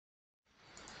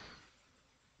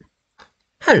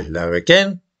Hello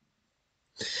again.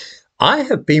 I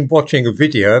have been watching a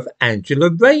video of Angela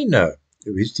Rayner,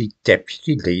 who is the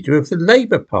deputy leader of the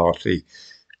Labour Party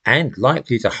and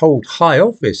likely to hold high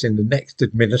office in the next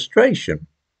administration.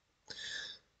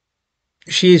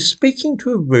 She is speaking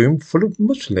to a room full of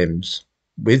Muslims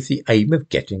with the aim of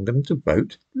getting them to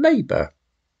vote Labour.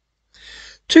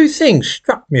 Two things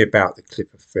struck me about the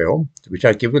clip of film, to which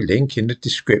I give a link in the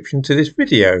description to this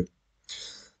video.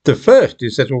 The first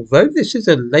is that although this is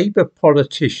a Labour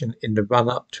politician in the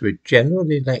run-up to a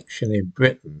general election in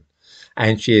Britain,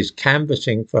 and she is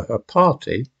canvassing for her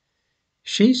party,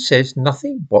 she says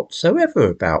nothing whatsoever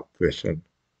about Britain.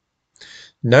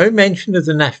 No mention of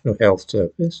the National Health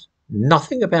Service,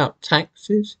 nothing about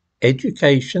taxes,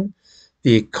 education,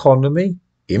 the economy,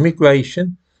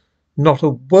 immigration, not a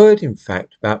word in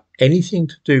fact about anything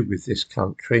to do with this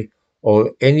country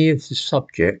or any of the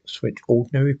subjects which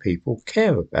ordinary people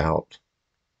care about.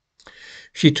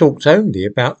 She talks only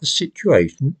about the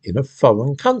situation in a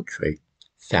foreign country,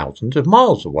 thousands of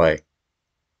miles away.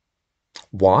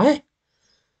 Why?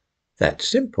 That's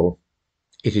simple.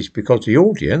 It is because the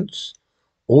audience,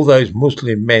 all those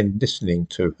Muslim men listening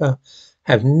to her,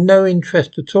 have no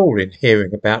interest at all in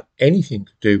hearing about anything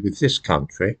to do with this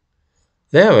country.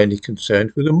 They are only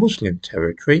concerned with a Muslim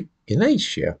territory in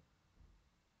Asia.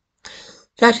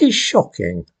 That is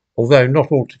shocking, although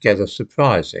not altogether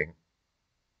surprising.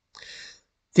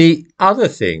 The other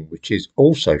thing which is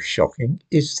also shocking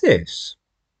is this.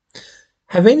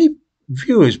 Have any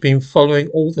viewers been following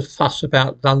all the fuss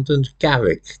about London's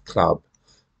Garrick Club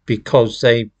because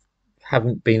they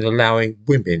haven't been allowing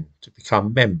women to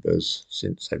become members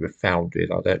since they were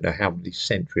founded, I don't know how many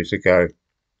centuries ago?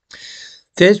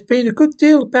 There's been a good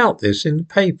deal about this in the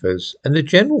papers, and the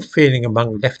general feeling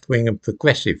among left-wing and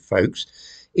progressive folks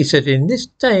is that in this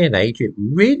day and age it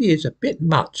really is a bit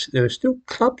much. There are still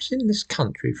clubs in this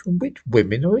country from which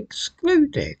women are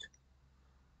excluded.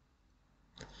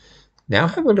 Now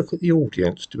have a look at the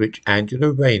audience to which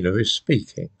Angela Rayner is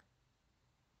speaking.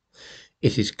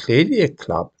 It is clearly a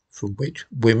club from which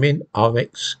women are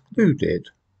excluded.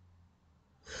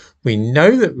 We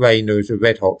know that Rayner is a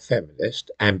red-hot feminist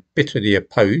and bitterly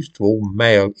opposed to all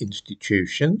male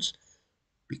institutions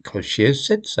because she has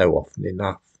said so often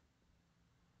enough.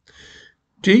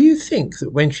 Do you think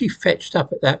that when she fetched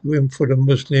up at that room full of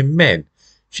Muslim men,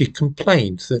 she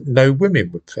complained that no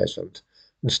women were present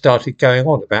and started going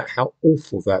on about how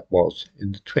awful that was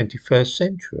in the 21st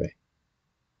century?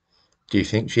 Do you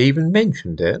think she even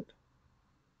mentioned it?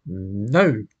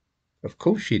 No, of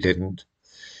course she didn't.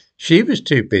 She was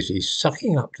too busy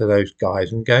sucking up to those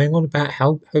guys and going on about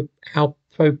how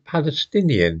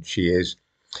pro-Palestinian she is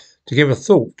to give a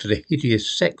thought to the hideous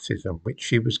sexism which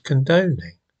she was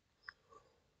condoning.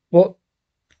 What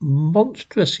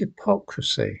monstrous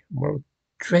hypocrisy. What a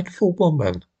dreadful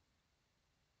woman.